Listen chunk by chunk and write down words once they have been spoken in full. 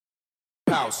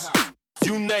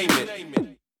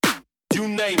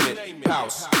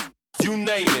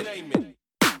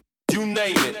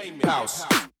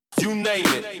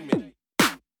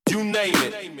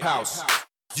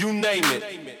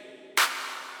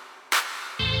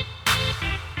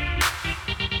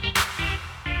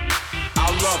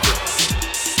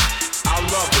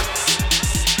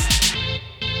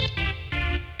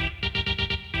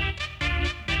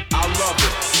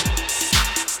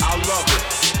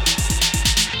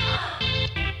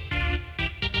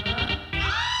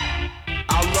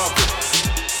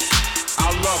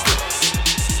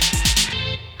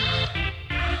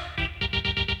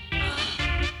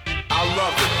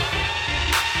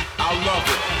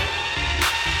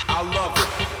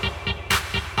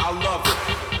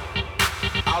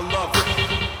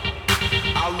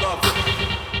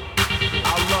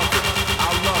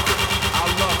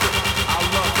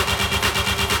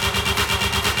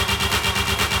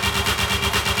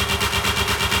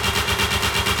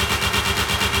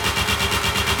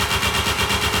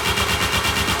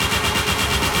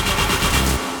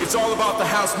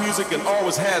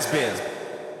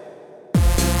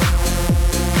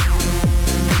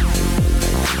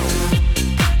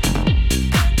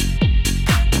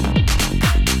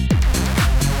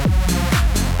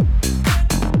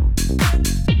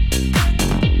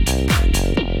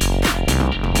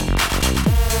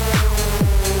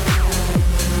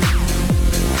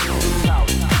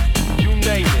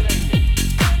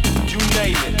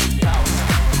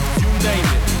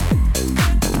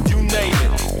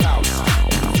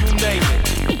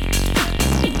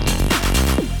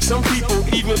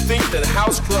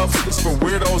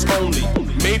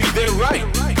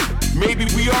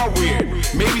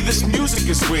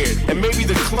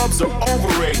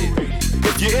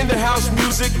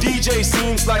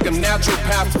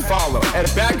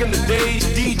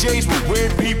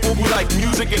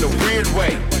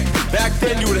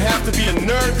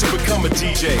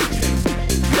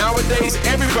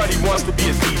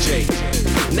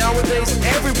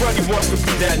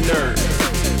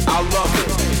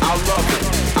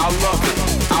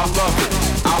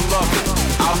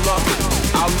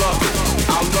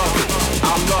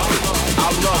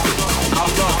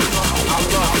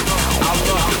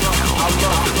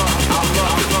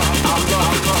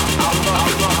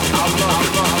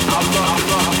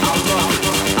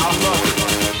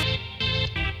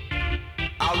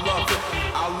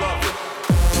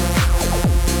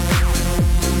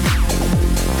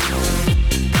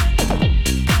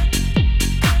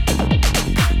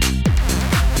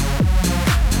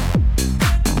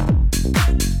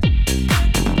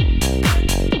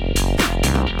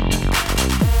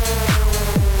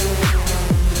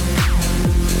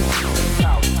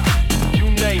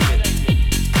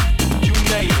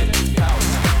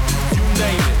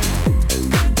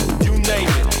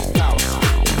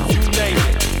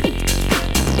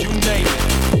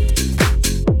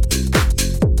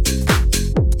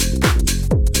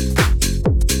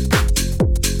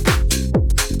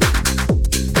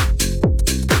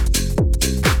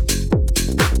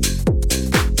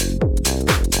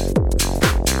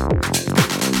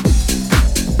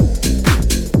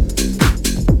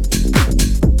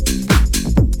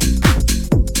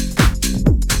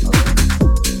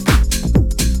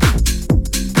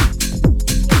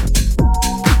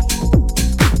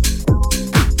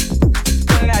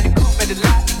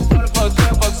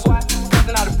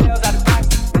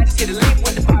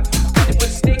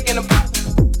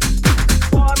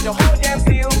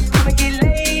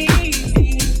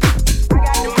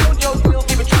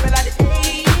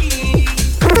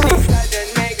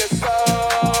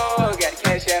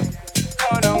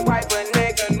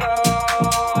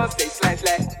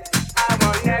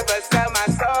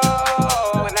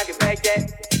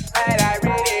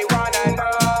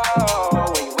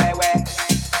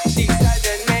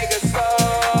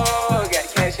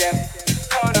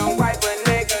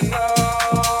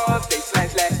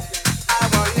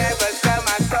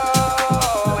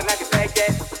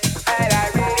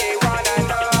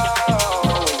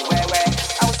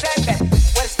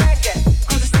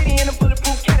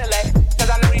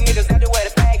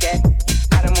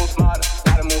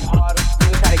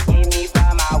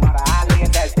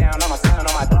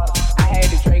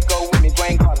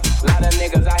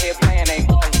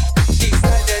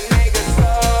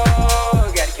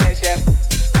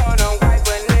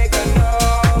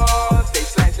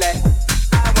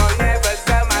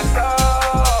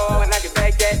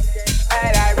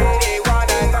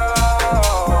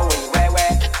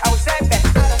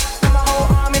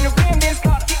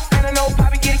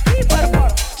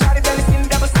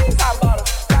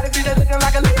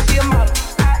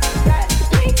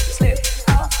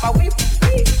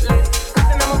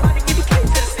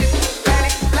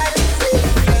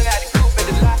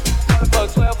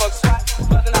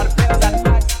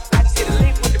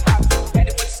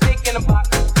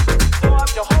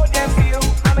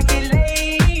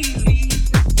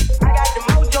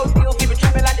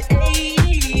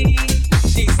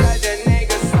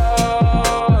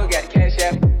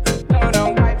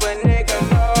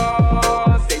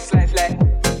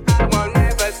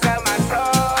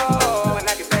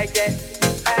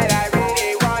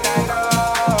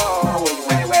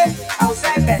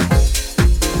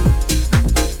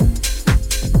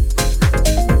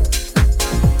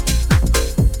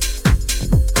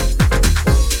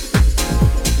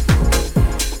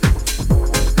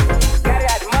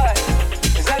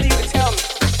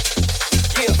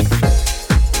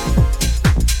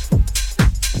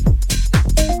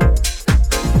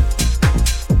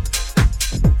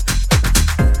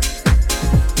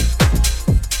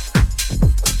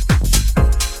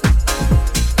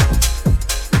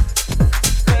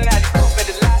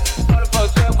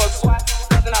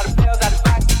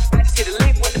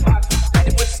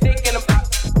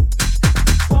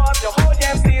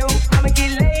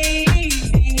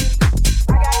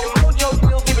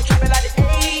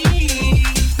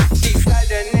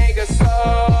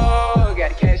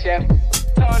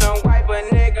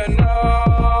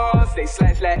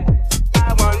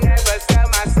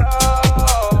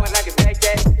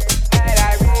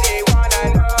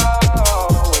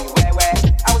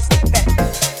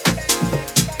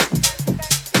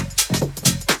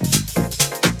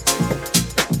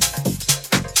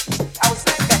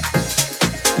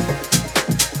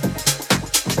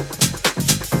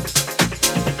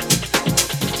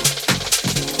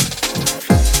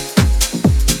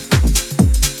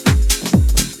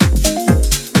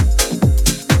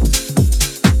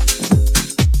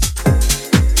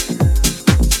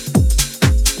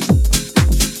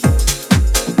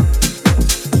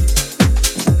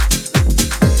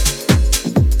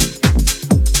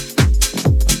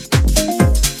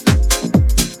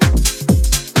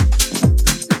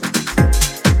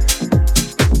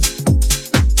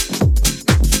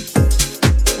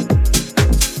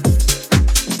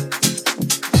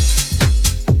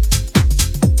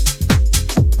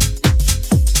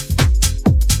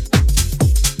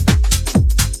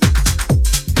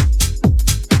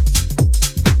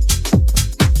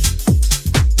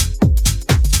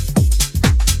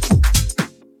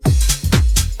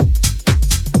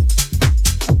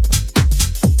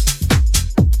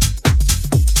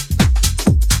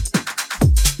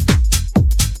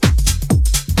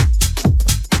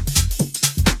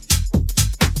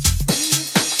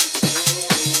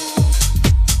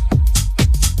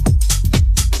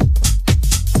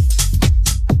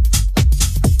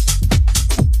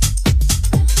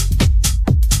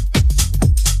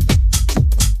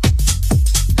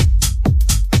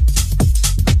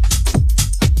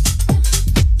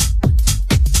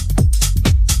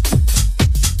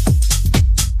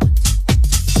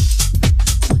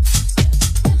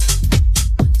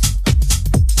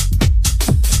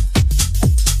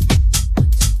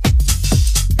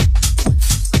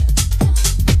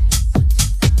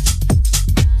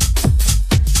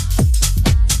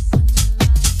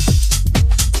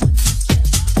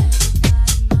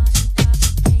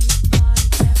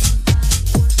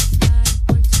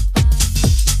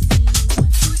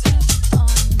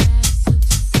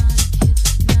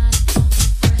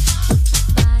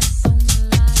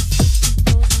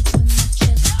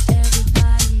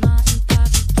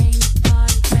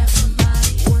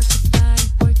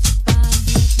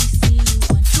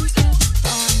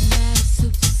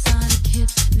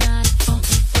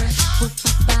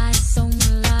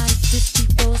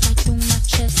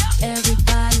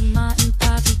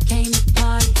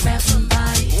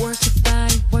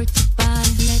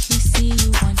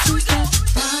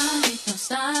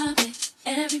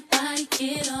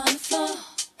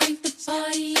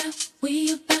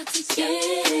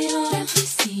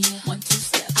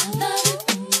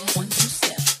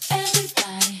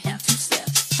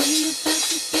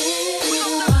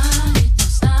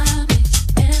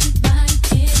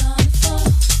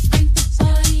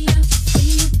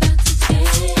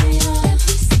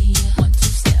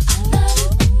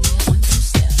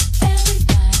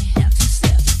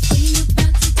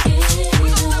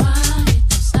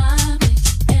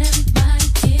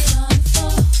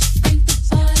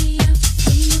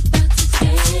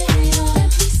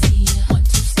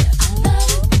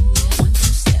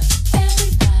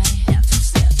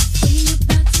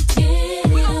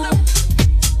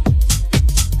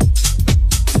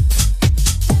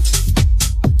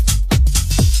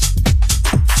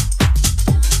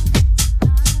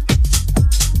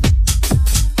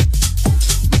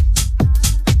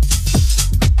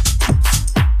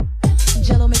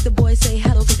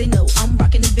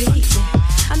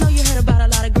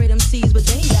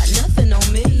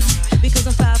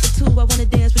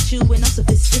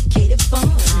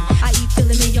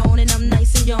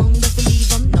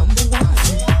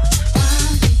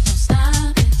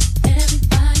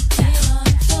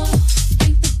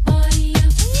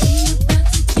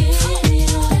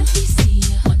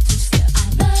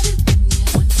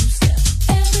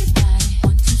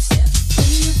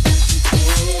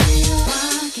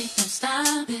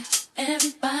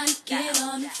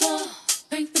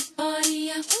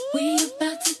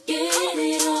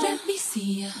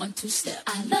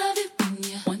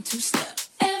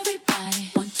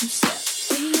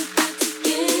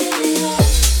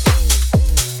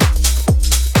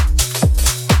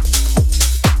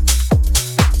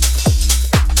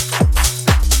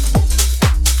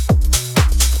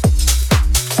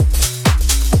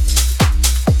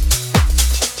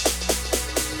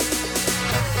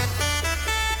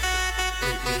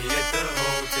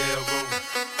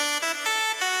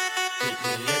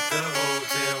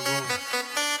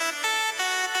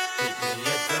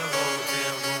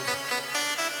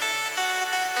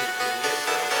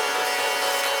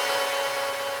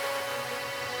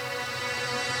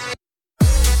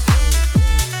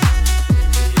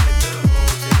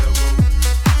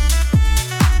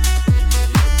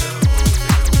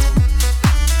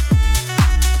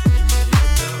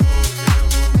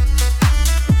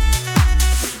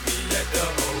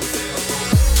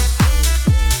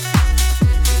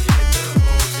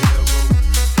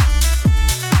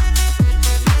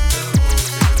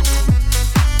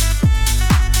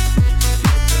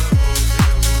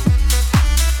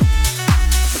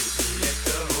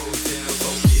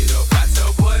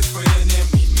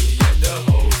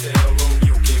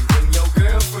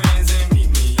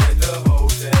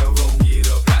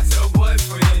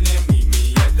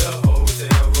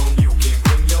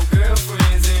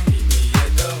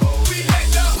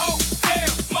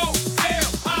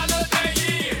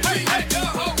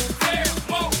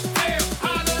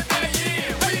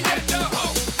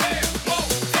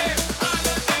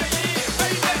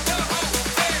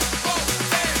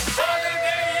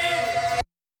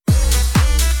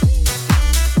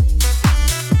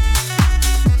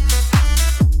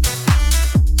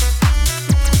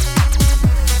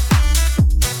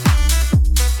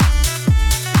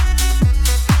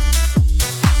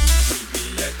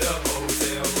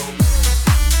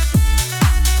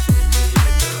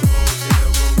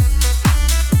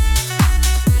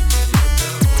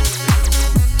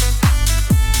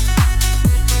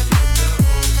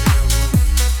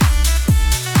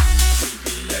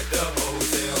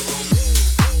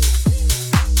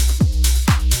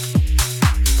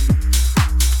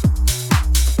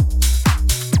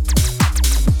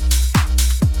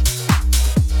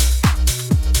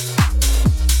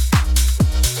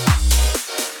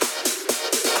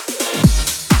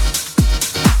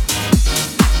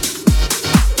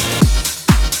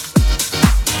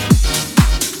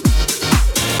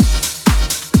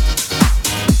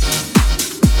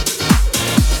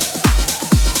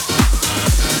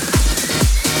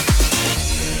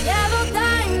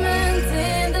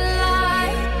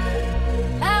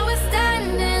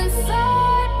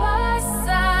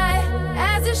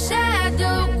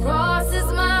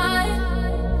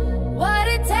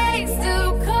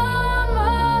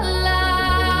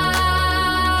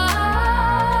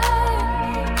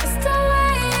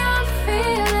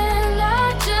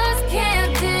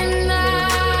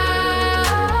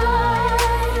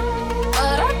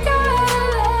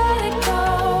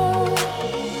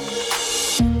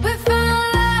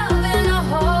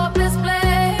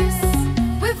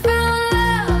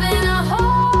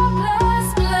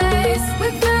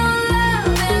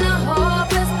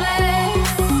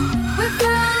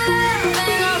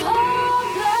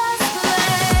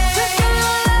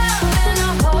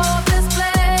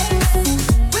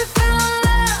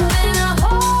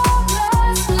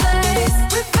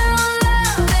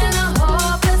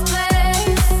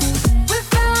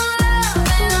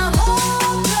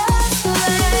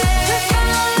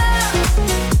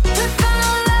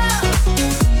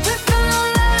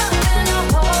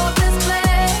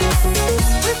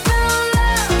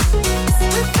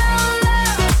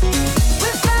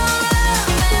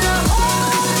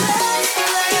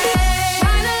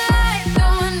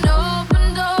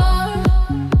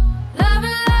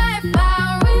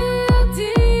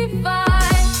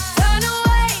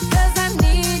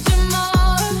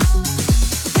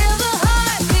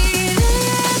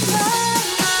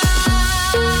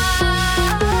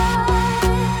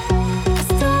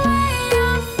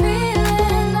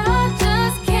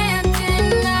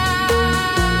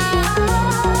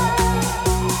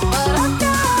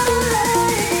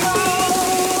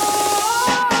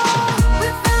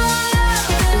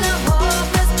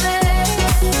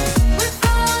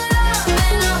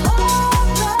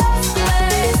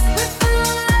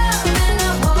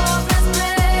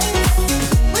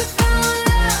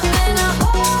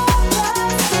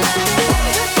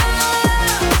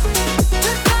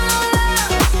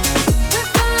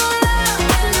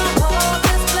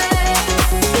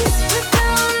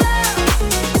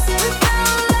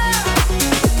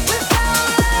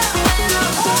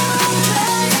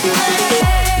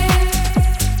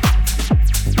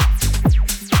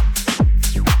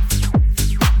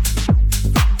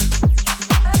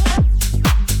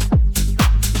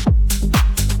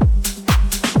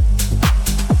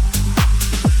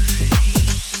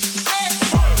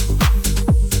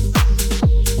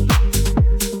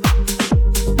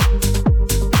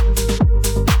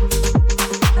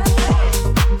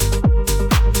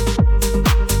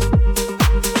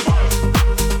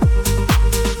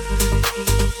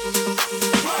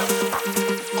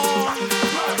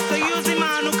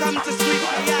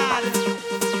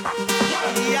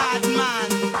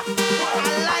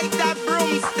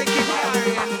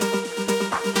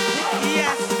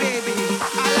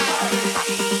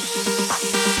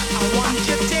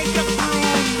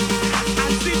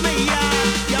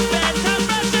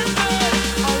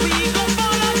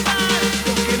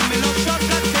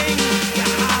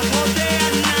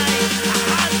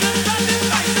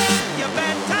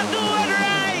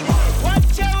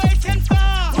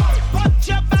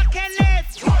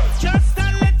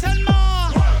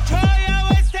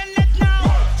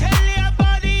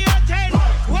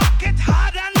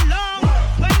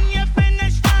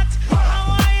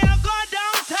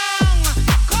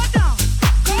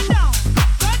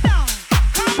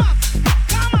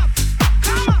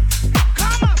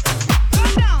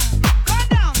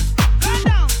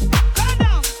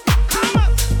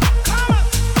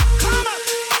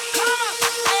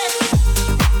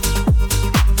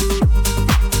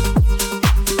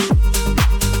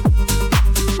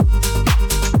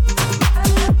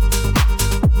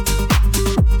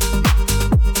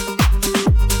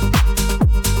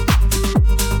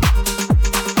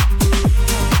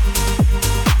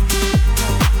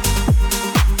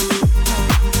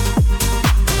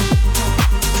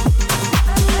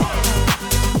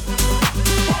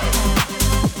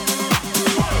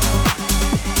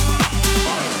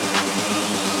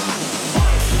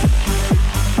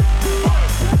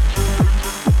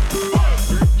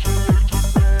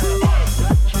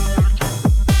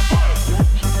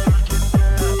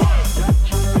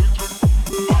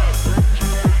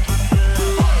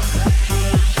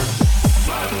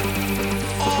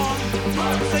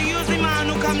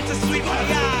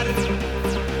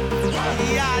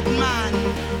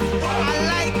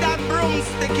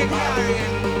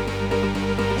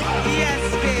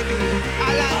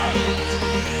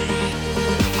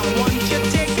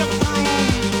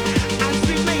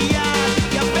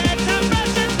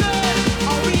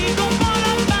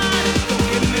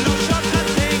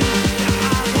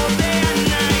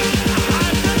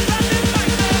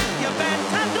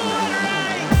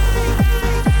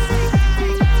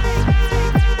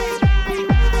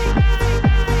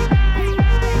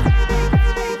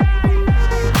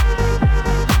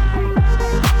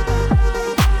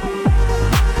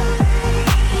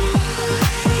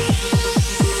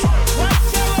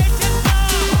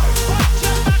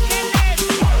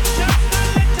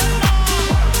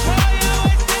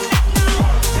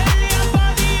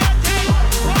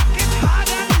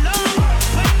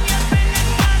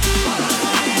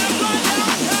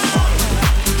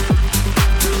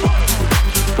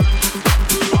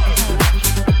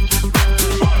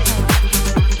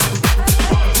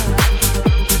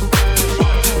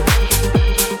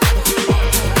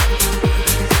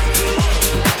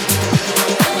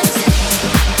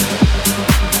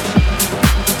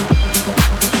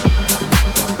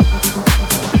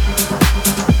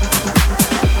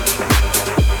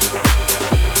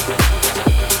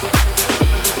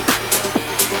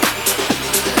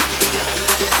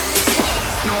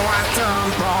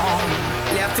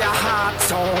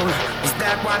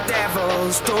what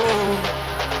devils do.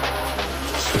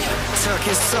 Took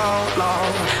you so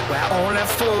long, where only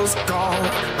fools go.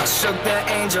 I shook the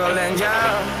angel and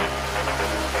young.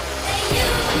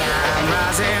 Now I'm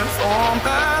rising from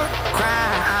the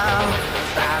crowd,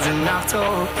 rising up to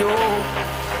you.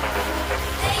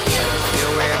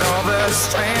 Filled with all the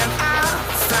strength I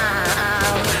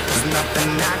found, there's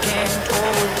nothing I can't do.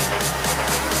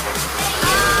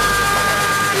 I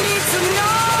need to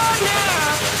know now,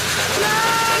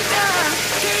 London,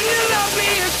 can you love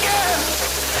me again?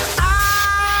 I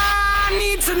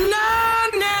need to know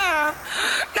now,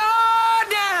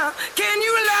 can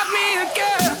you love me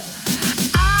again?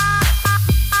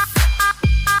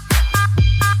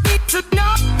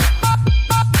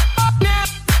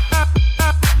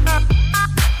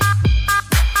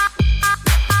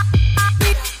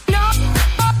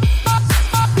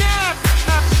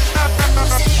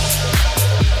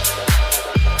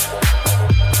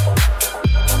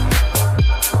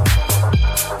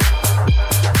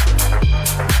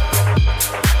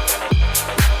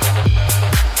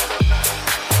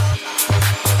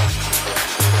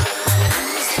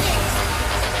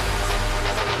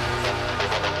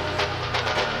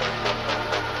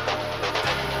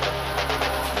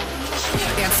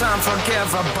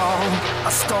 Unforgivable, I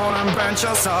stole and burnt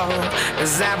your soul.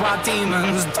 Is that what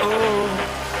demons do?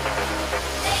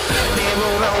 They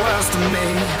rule the world to me,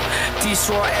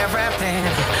 destroy everything.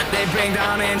 They bring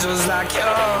down angels like you.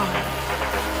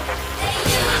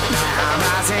 Now I'm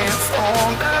rising from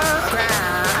the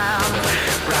ground,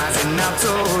 rising up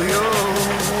to you.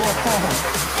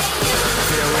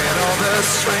 Filled with all the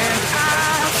strength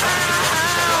I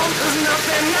found, there's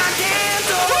nothing I can't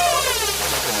do.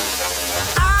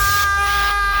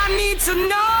 I need to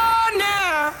know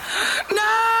now,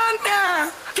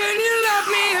 can you love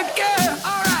me again?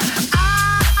 Alright. I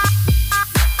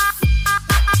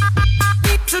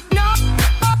need to know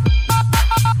now.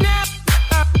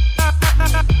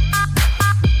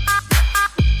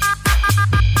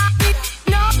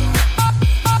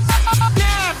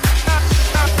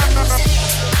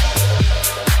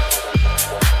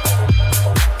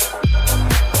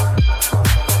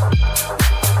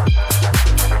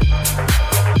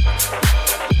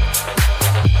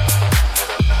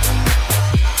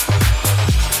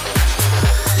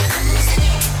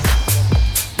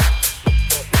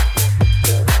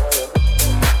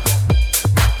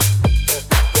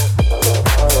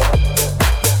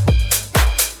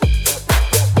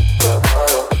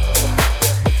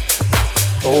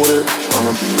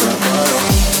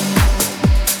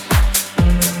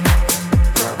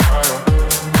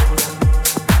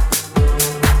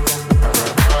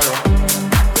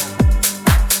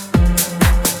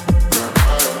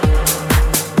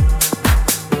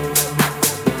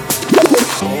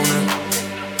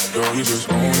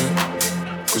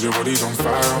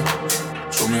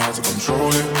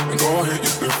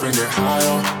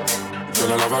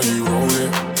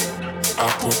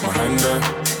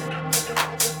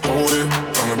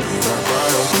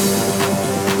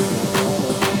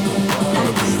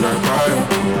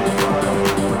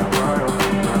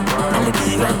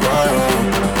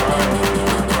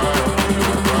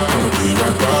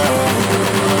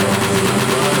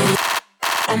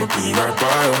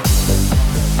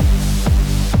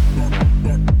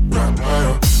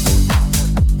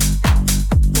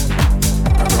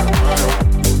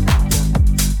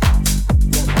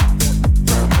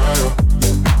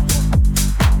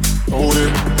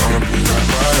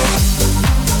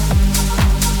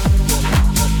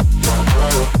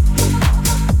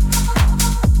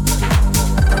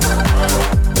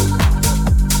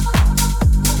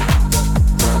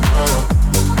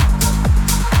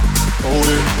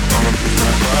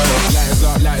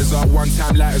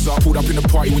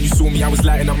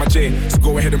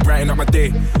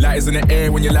 In the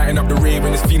air when you're lighting up the rave,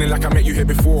 and it's feeling like I met you here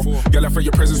before. Girl, I felt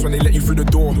your presence when they let you through the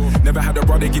door. Never had a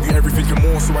brother give you everything and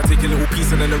more, so I take a little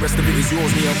piece and then the rest of it is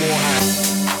yours, me and more.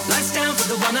 Lights down for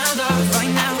the one I love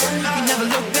right now. We never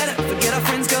look better. Forget our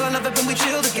friends, girl. I love it when we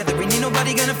chill together. We ain't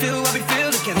nobody gonna feel what we feel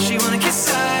together. She wanna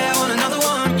kiss, I want another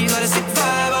one. You got a sick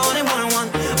vibe, I want it one-on-one.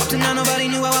 Up to now, nobody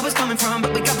knew where I was coming from,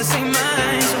 but we got the same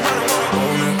mind, so I don't wanna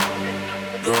own it,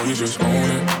 girl. You just own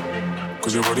it,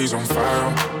 'cause your body's on fire.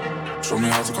 Show me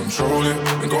how to control it,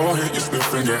 and go ahead, you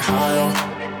spliff and get higher.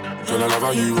 Girl, I love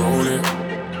how you roll it.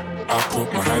 I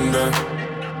put my hand there,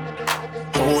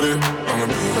 hold it. I'ma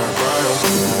be right by you.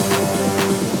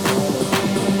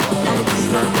 I'ma be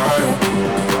right by you.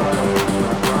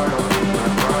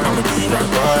 I'ma be right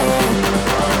by you.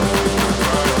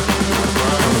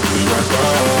 I'ma be right by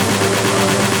you.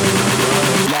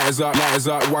 Lighters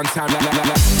up, one time.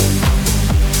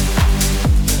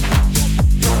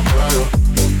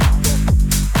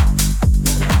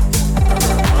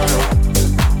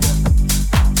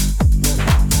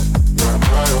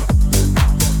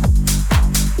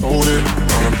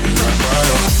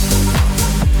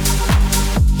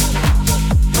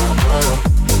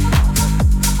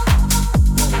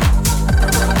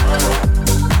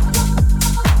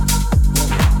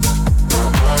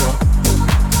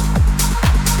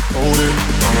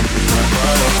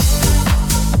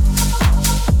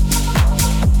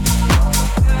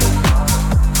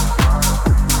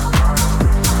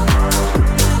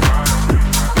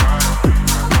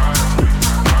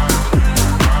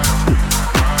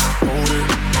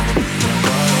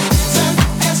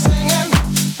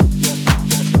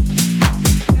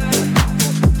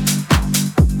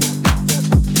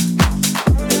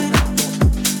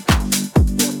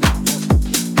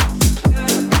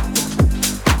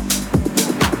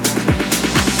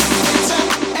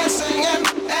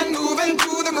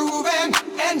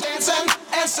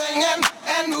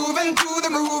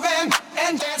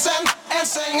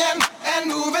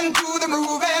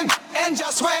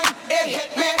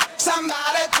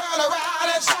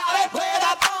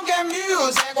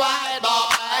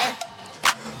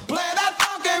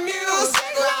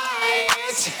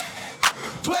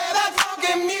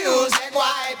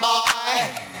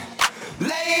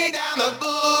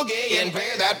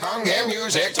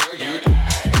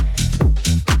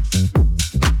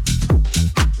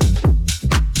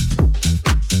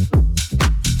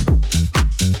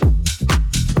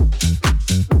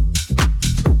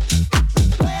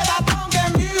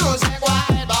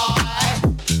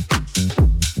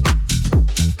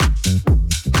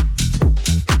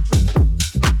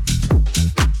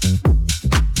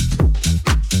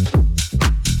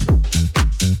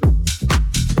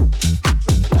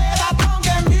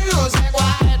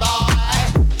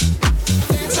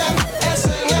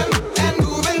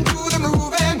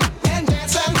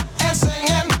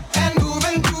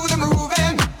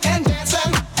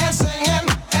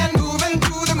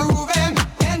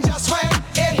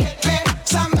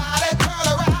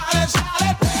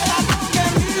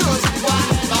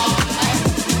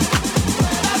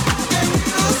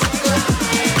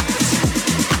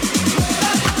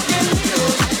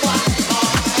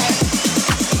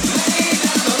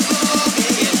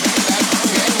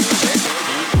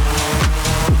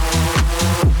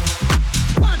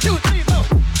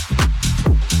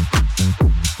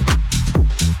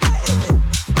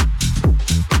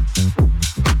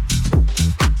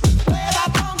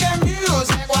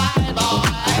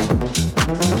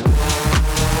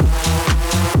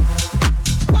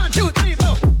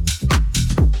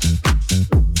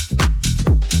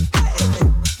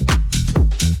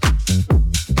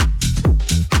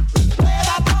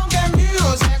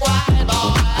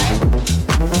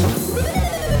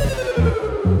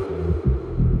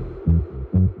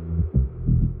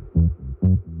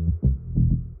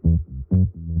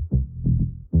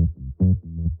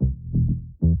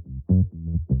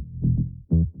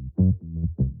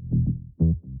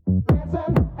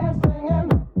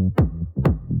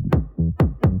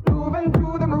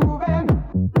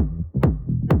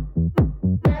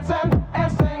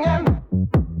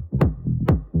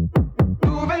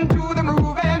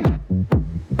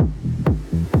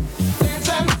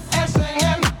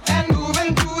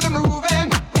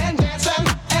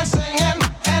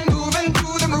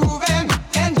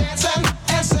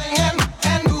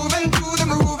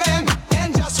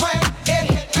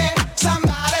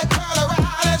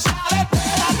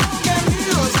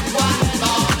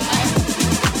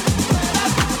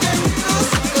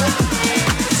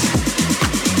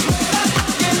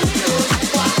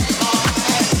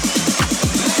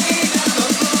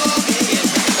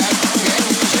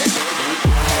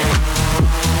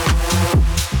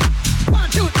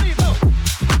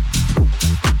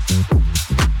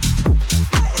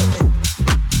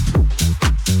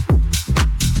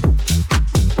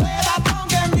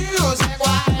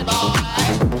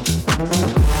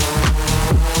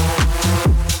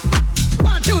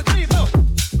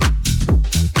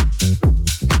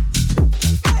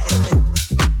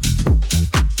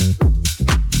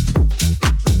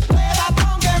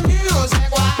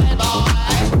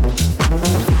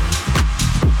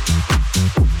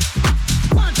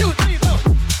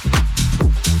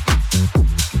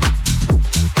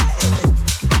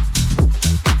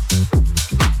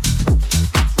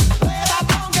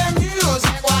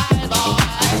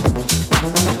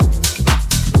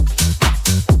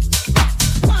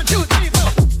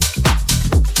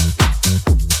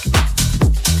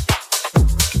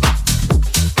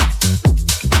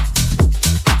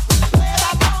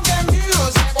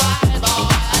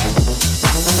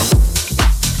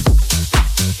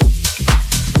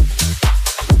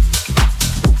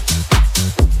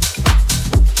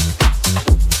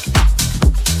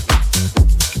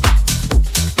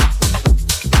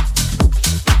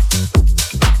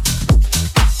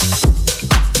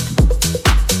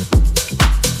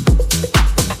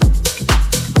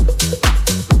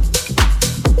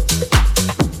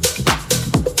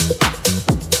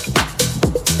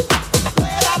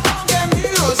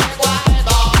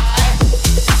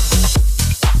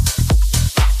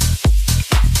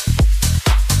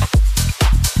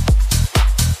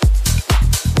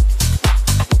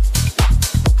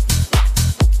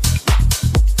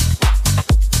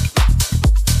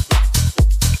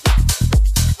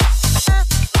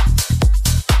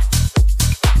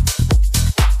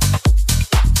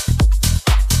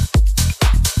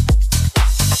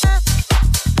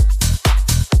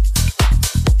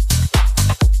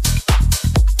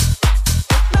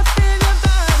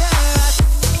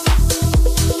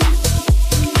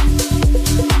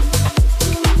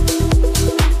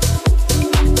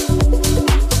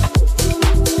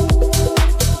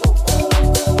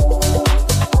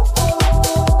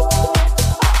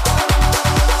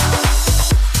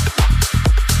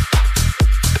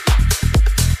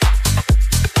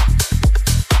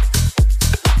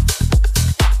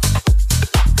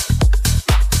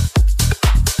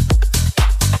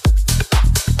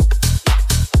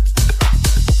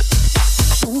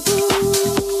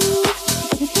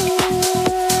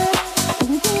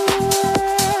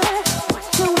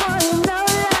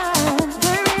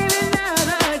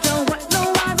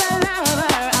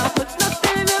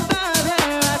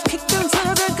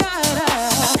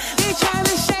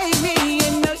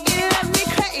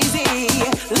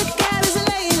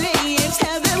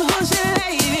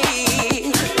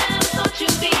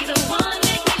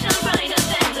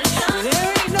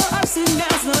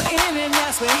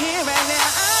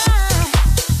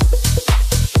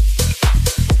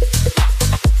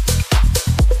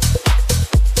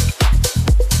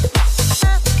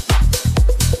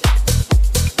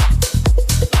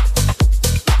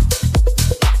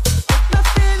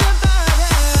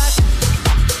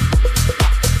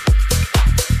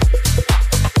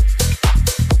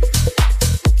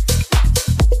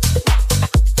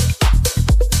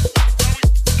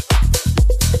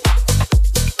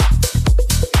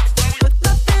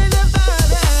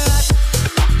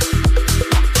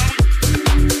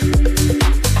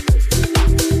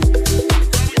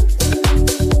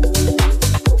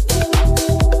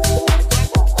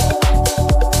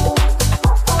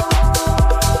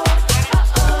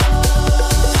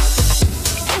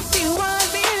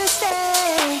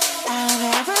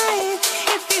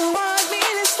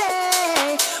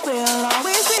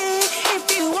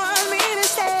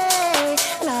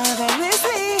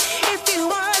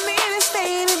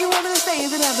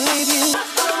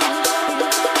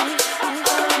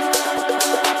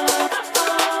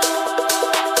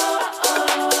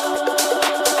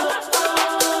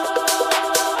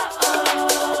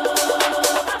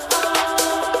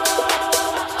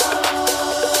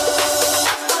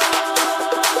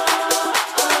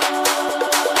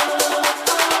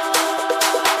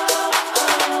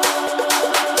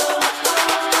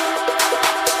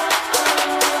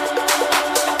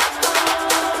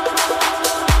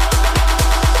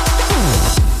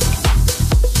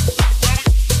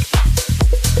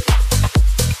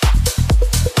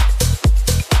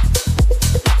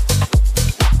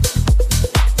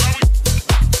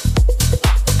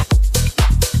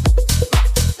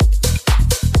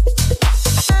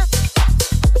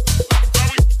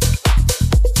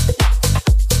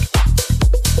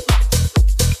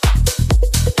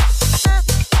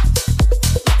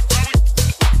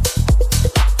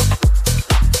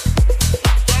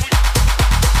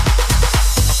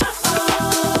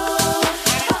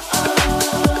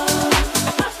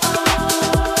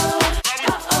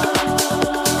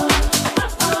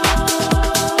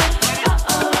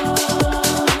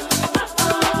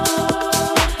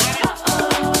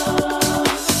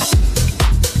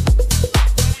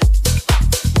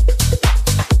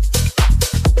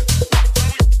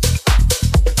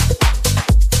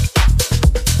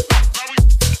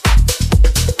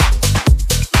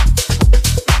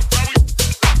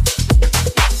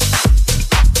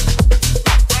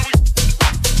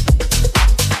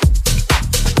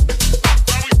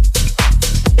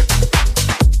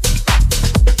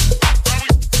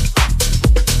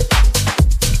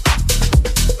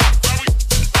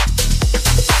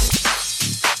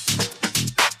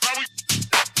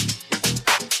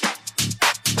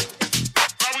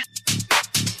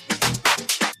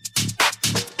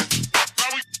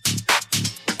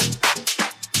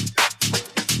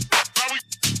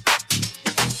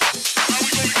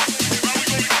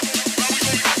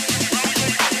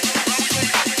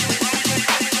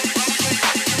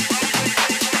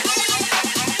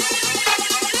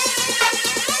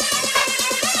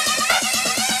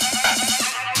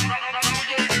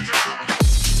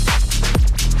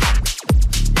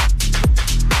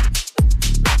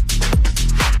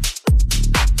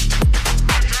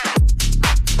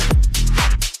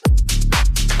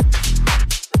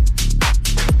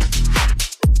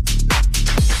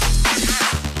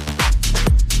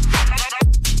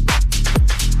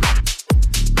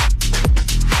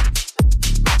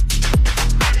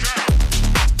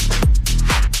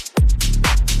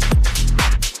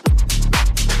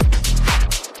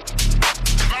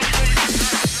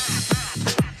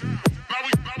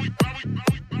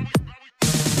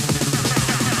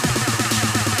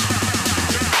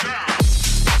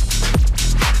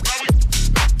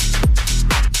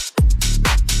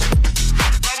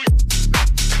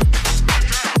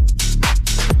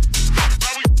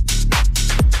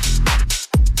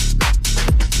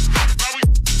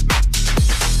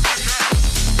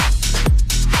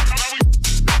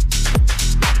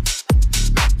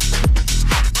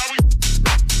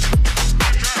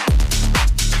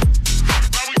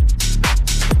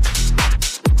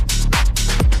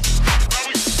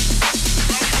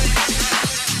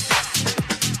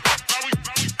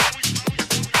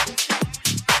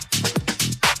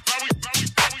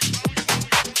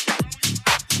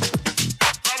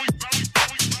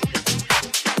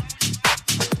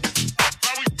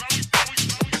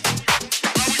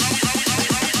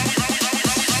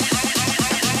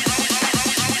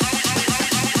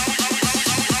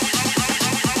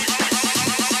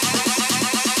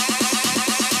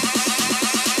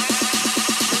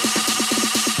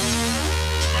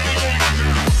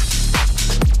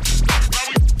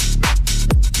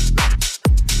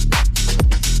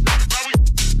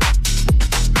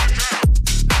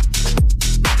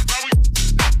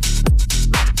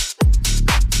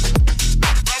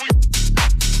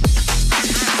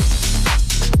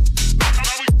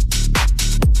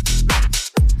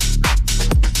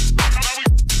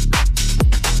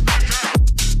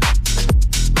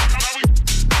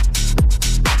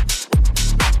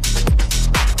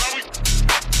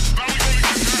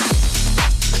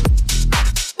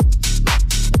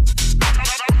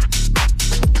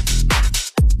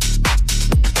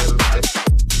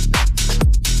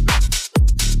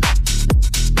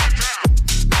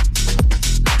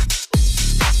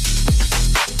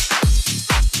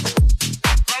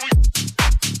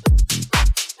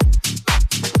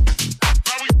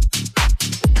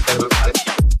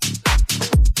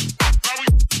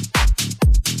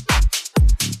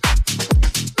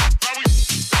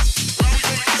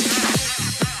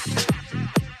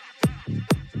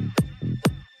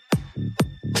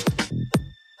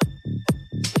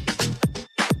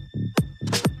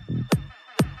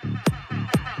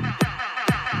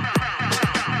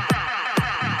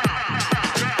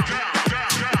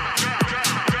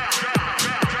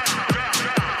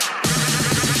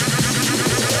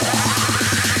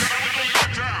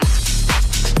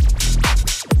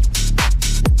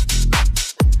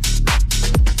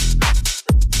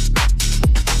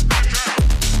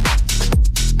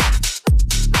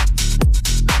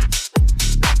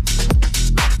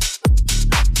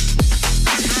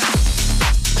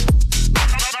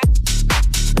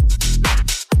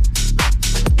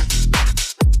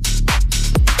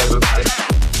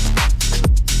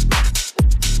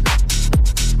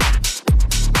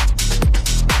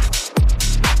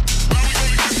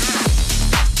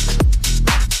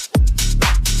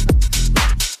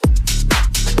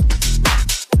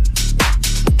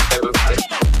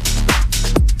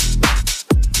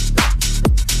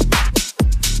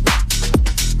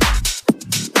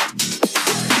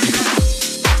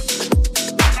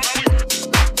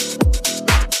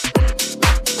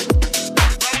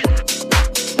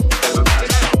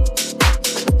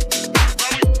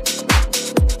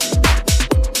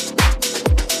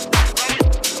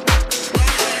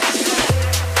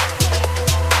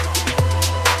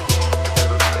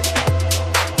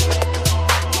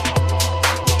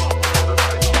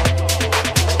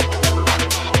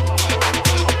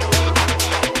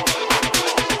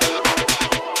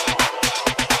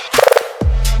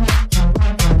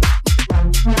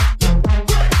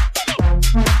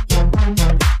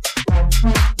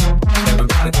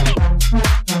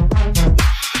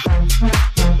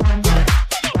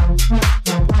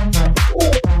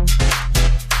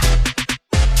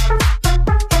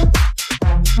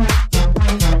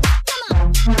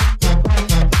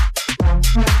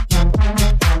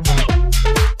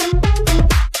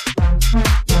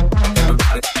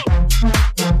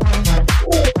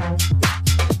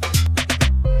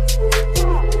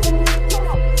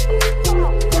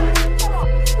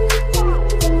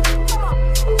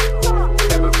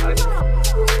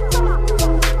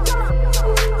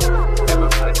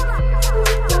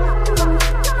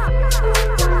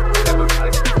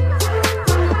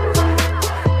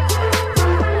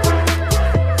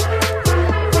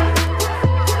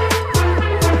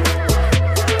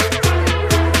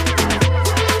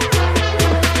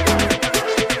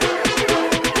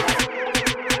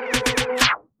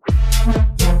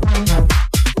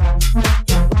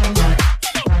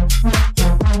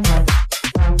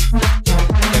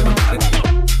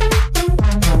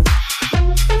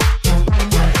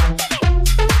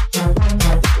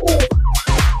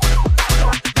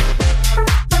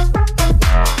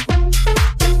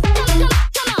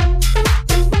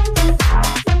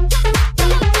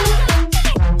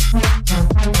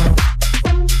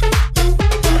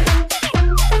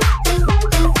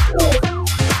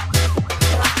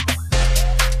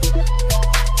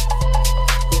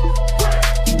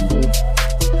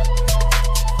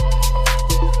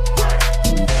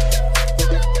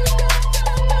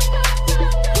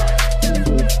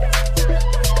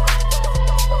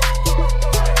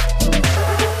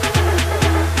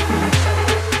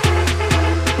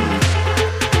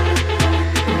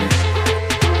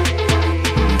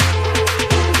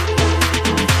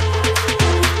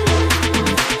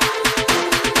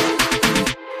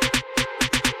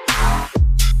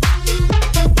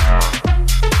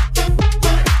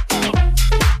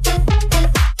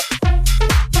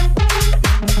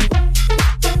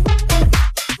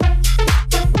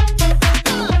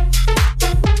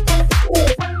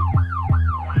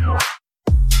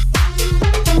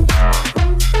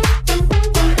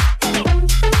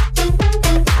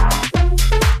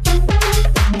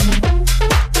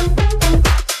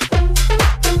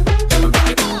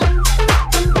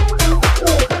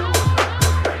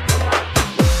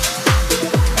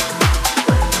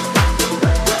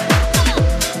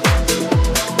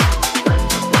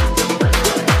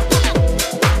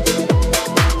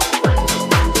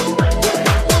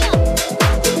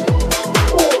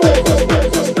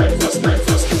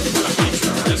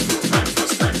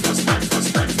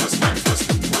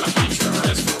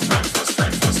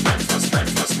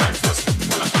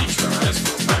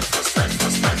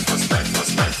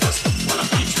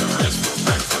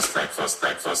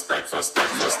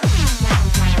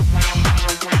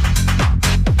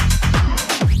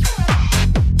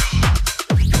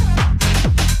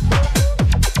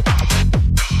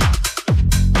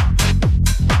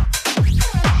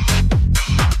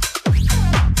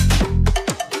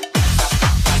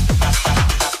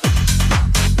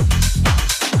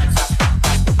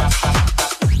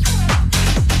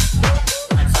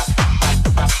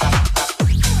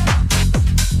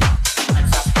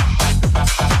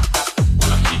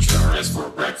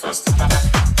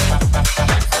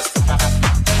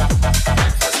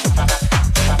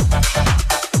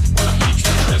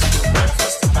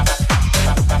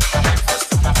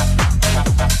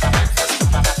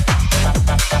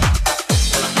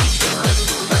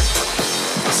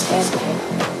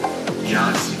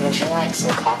 Would you like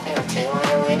some coffee or tea while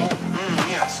you're waiting?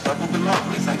 Yes, that would be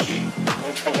lovely, thank you.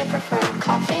 Which would you prefer,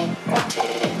 coffee or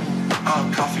tea?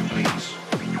 Coffee, please.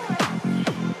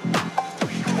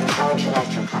 And how would you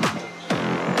like your coffee?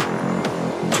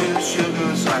 2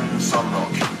 sugars and some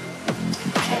milk.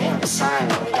 Okay, I'm sorry,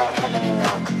 but we don't have any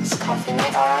milk. Is coffee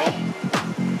mate alright?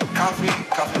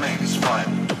 Coffee mate is fine.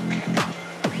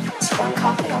 It's one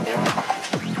coffee, I'll be right back.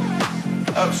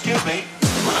 Oh, excuse me.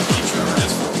 When I eat your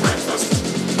ass for breakfast.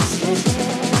 Excuse me?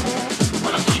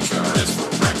 When I eat your ass for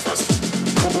breakfast.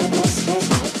 Excuse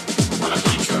me? When I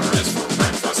eat your ass for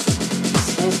breakfast.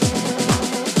 Excuse me?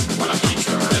 When I eat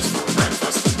your ass for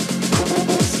breakfast.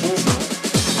 Excuse me?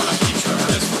 When I eat your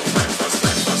ass for breakfast,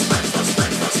 breakfast, breakfast,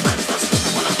 breakfast, breakfast.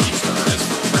 When I eat your ass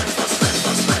for breakfast,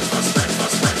 breakfast, breakfast,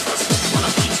 breakfast, breakfast. When I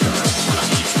eat your ass, when I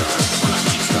eat your ass, when I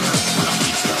eat your ass, when I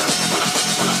eat your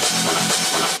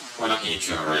ass, when I eat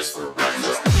your ass for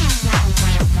breakfast.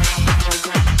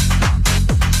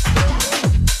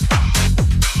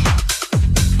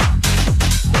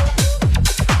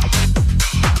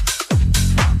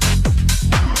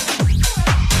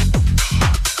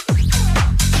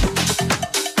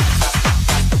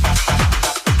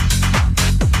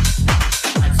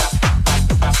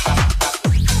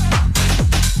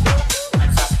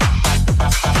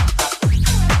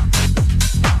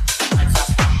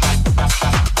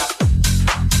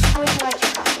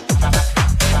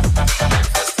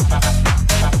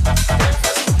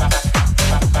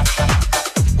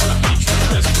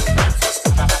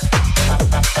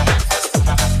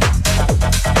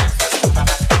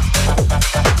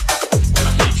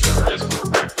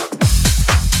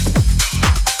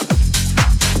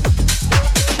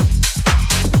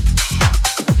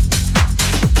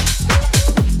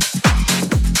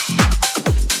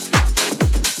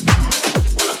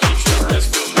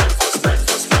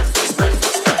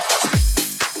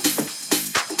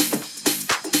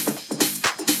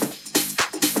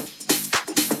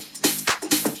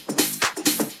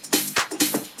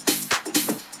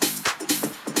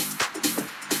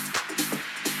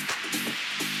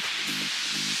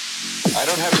 I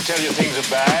don't have to tell you things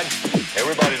are bad.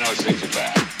 Everybody knows things are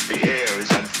bad. The air is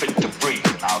unfit to breathe,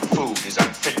 and our food is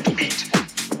unfit to eat.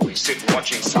 We sit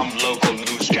watching some local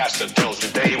newscaster tells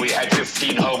today we had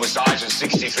 15 homicides and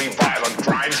 63 violent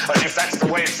crimes, as if that's the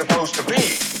way it's supposed to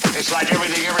be. It's like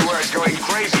everything everywhere is going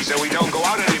crazy, so we don't go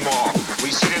out anymore.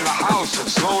 We sit in the house, and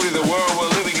slowly the world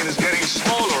we're living in is getting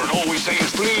smaller, and all we say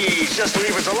is, please, just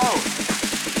leave us alone.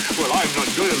 Well, I'm not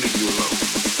going to leave you alone.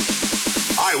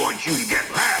 I want you to get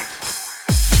mad.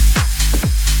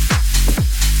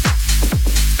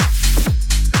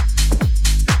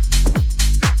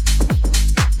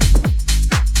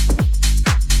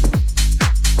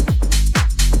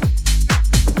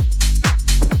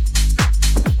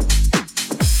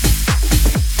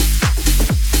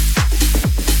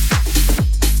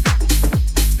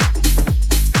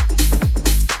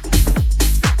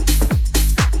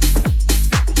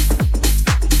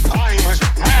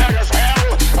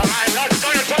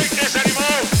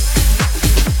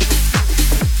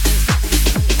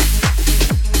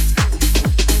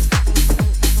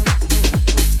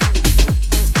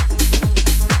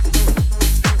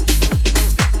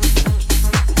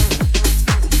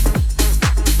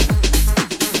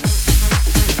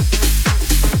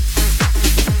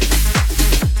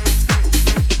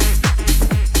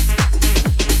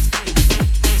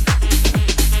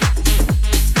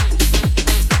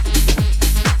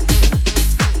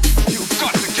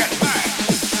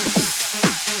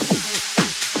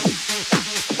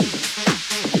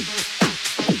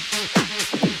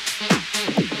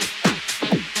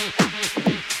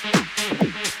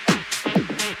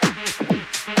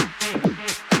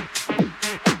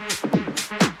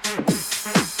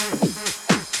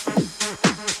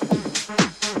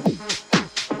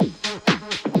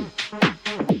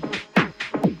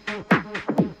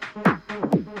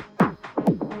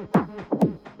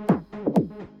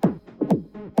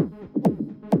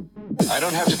 I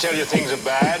don't have to tell you things are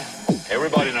bad.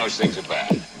 Everybody knows things are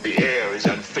bad. The air is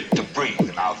unfit to breathe,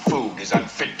 and our food is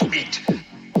unfit to eat.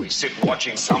 We sit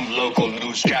watching some local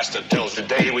newscaster tells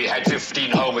today we had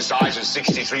 15 homicides and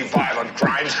 63 violent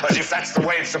crimes, as if that's the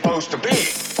way it's supposed to be.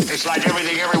 It's like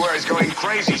everything everywhere is going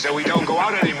crazy, so we don't go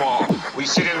out anymore. We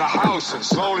sit in the house, and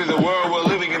slowly the world we're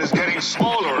living in is getting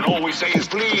smaller, and all we say is,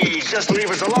 please, just leave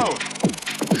us alone.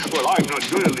 Well, I'm not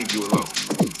going to leave you alone.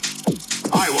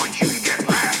 I want you to get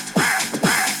mad.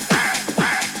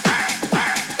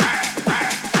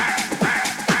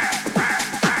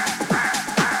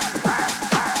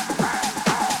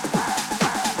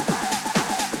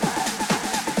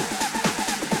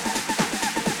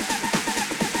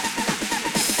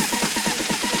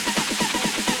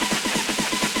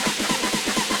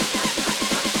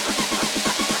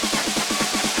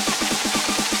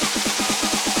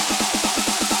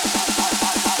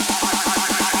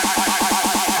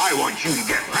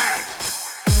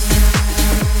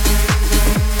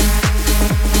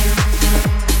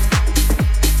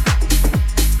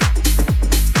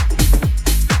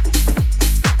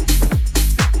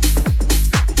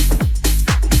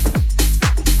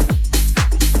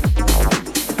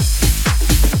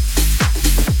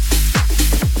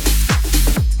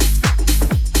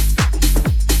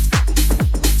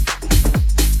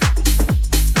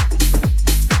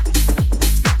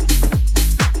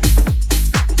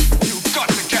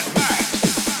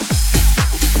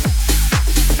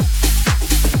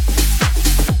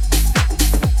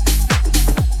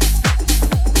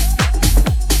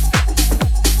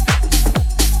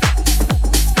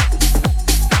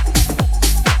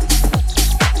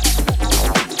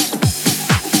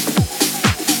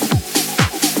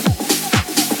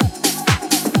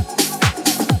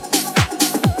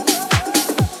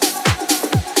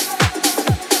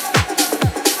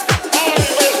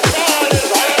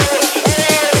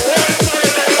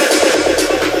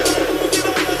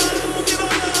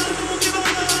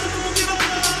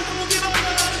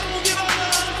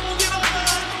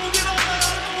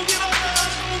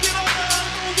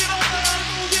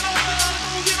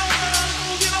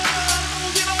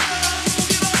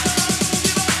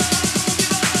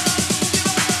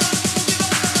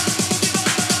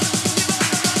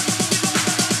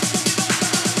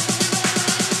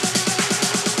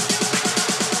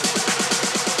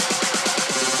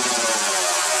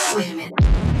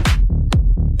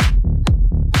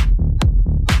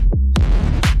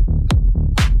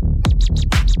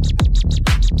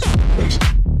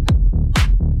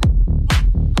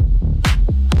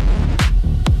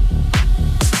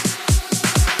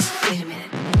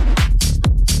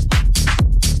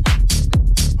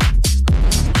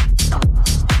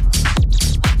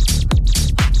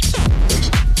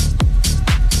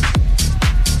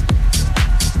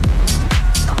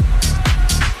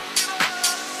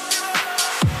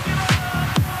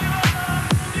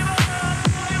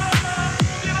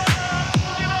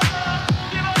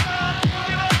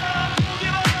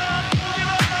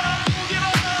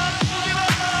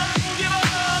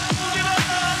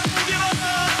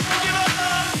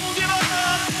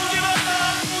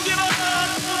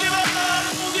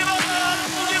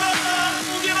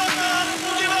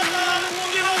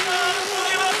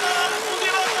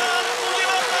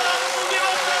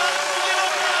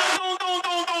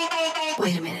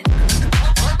 Wait a minute.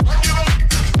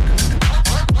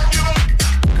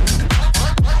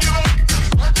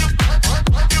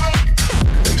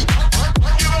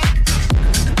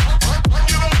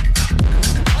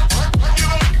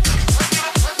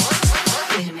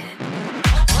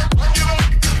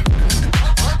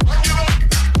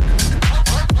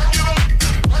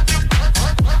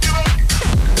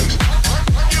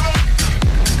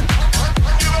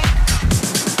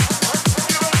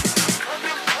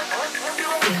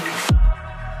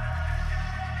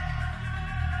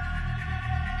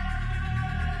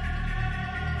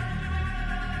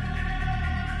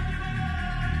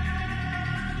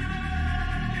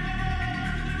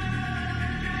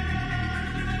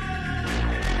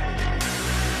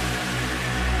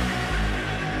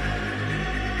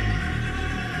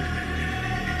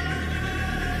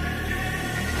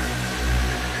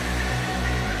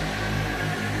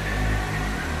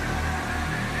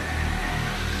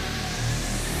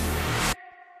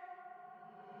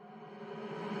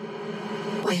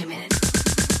 Wait a minute.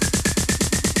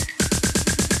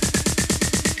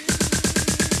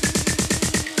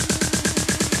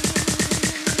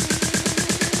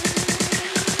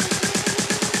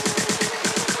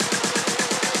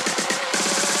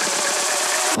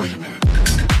 Wait a minute.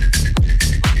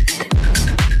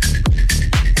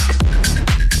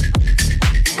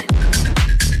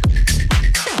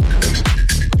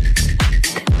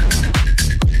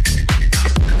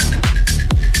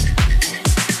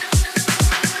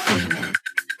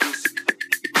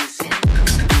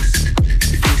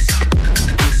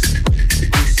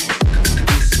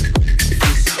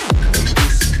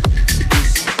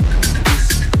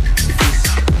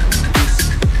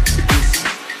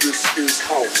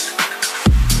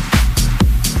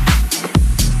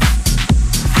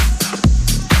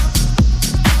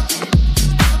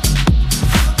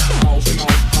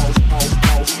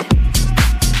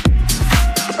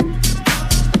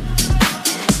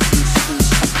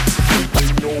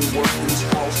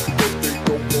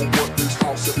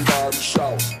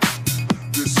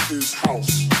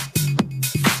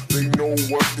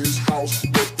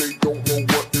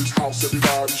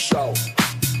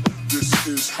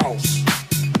 House.